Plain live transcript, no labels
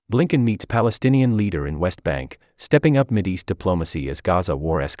Blinken meets Palestinian leader in West Bank, stepping up Mideast diplomacy as Gaza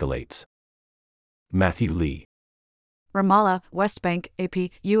war escalates. Matthew Lee. Ramallah, West Bank, AP,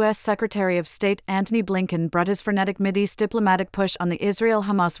 U.S. Secretary of State Antony Blinken brought his frenetic Mideast diplomatic push on the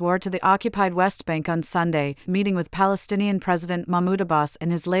Israel-Hamas war to the occupied West Bank on Sunday, meeting with Palestinian President Mahmoud Abbas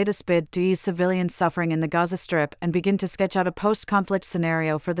in his latest bid to ease civilian suffering in the Gaza Strip and begin to sketch out a post-conflict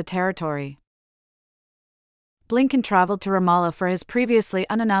scenario for the territory. Blinken traveled to Ramallah for his previously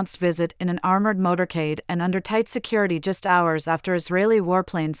unannounced visit in an armored motorcade and under tight security just hours after Israeli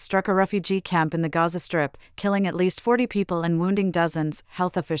warplanes struck a refugee camp in the Gaza Strip, killing at least 40 people and wounding dozens,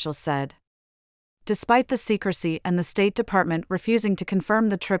 health officials said. Despite the secrecy and the State Department refusing to confirm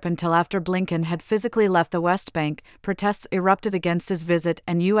the trip until after Blinken had physically left the West Bank, protests erupted against his visit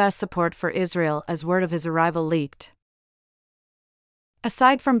and U.S. support for Israel as word of his arrival leaked.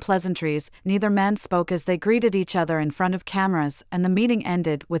 Aside from pleasantries, neither man spoke as they greeted each other in front of cameras, and the meeting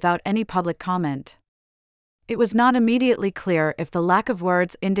ended without any public comment. It was not immediately clear if the lack of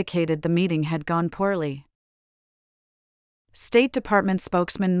words indicated the meeting had gone poorly. State Department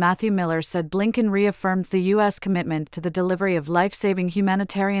spokesman Matthew Miller said Blinken reaffirmed the U.S. commitment to the delivery of life-saving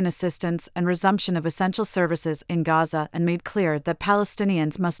humanitarian assistance and resumption of essential services in Gaza and made clear that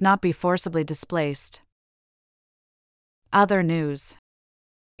Palestinians must not be forcibly displaced. Other news.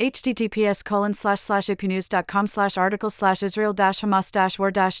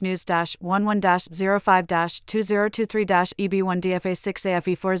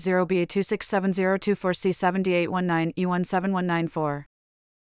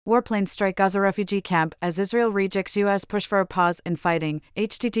 Warplanes strike Gaza refugee camp as Israel rejects U.S. push for a pause in fighting.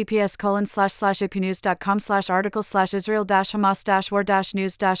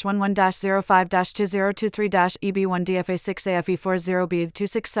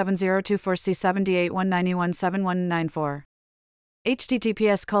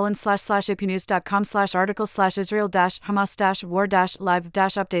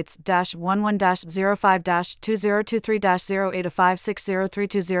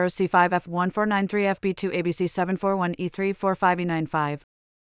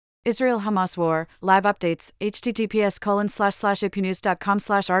 Israel-Hamas war, live updates,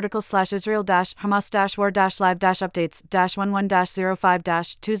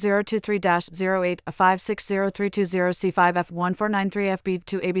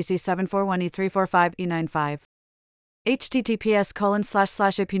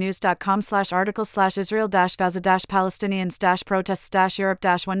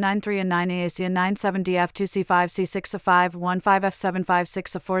 https://apnews.com/article/israel-Gaza-Palestinians-protests-Europe-1939ASEAN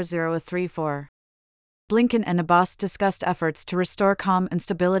 970F2C5675155F756A515F756A40344. Blinken and Abbas discussed efforts to restore calm and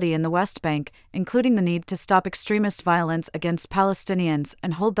stability in the West Bank, including the need to stop extremist violence against Palestinians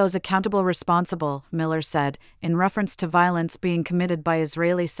and hold those accountable responsible, Miller said, in reference to violence being committed by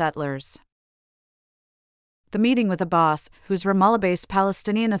Israeli settlers. The meeting with Abbas, whose Ramallah-based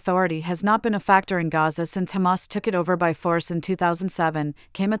Palestinian Authority has not been a factor in Gaza since Hamas took it over by force in 2007,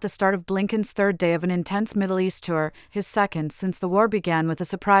 came at the start of Blinken's third day of an intense Middle East tour, his second since the war began with a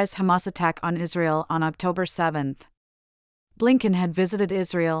surprise Hamas attack on Israel on October 7. Blinken had visited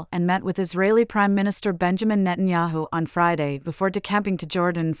Israel and met with Israeli Prime Minister Benjamin Netanyahu on Friday before decamping to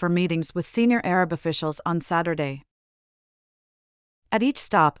Jordan for meetings with senior Arab officials on Saturday. At each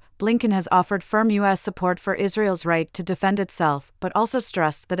stop, Blinken has offered firm U.S. support for Israel's right to defend itself, but also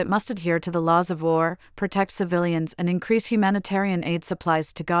stressed that it must adhere to the laws of war, protect civilians, and increase humanitarian aid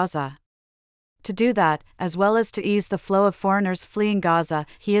supplies to Gaza. To do that, as well as to ease the flow of foreigners fleeing Gaza,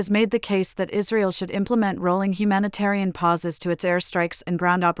 he has made the case that Israel should implement rolling humanitarian pauses to its airstrikes and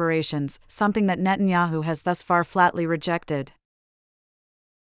ground operations, something that Netanyahu has thus far flatly rejected.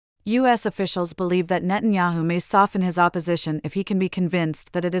 U.S. officials believe that Netanyahu may soften his opposition if he can be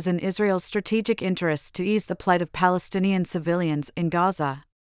convinced that it is in Israel's strategic interests to ease the plight of Palestinian civilians in Gaza.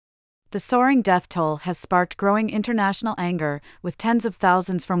 The soaring death toll has sparked growing international anger, with tens of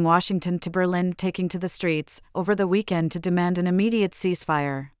thousands from Washington to Berlin taking to the streets over the weekend to demand an immediate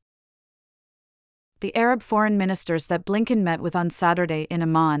ceasefire. The Arab foreign ministers that Blinken met with on Saturday in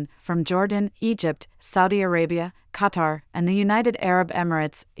Amman, from Jordan, Egypt, Saudi Arabia, Qatar, and the United Arab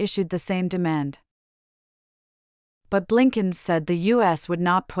Emirates, issued the same demand. But Blinken said the U.S. would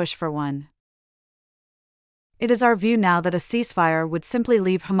not push for one. It is our view now that a ceasefire would simply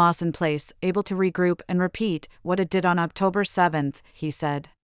leave Hamas in place, able to regroup and repeat what it did on October 7, he said.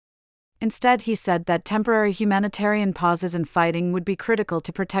 Instead, he said that temporary humanitarian pauses in fighting would be critical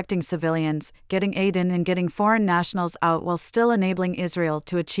to protecting civilians, getting aid in and getting foreign nationals out while still enabling Israel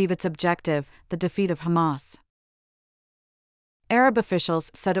to achieve its objective, the defeat of Hamas. Arab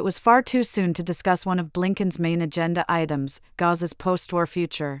officials said it was far too soon to discuss one of Blinken's main agenda items, Gaza's post-war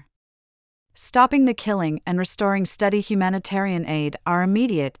future. Stopping the killing and restoring steady humanitarian aid are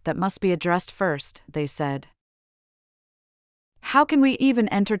immediate that must be addressed first, they said. How can we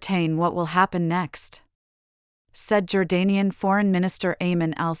even entertain what will happen next? Said Jordanian Foreign Minister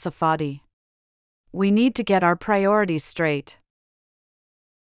Ayman al-Safadi. We need to get our priorities straight.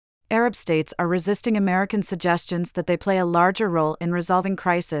 Arab states are resisting American suggestions that they play a larger role in resolving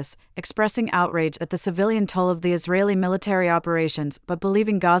crisis, expressing outrage at the civilian toll of the Israeli military operations but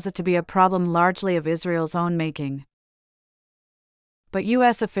believing Gaza to be a problem largely of Israel's own making. But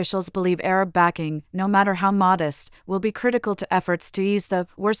U.S. officials believe Arab backing, no matter how modest, will be critical to efforts to ease the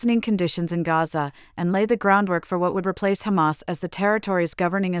worsening conditions in Gaza and lay the groundwork for what would replace Hamas as the territory's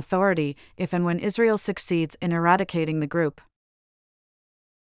governing authority if and when Israel succeeds in eradicating the group.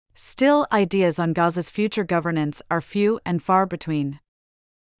 Still, ideas on Gaza's future governance are few and far between.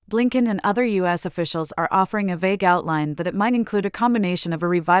 Blinken and other U.S. officials are offering a vague outline that it might include a combination of a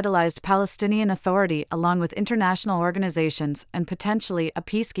revitalized Palestinian Authority along with international organizations and potentially a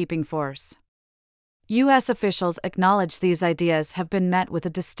peacekeeping force. U.S. officials acknowledge these ideas have been met with a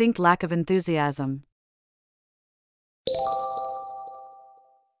distinct lack of enthusiasm.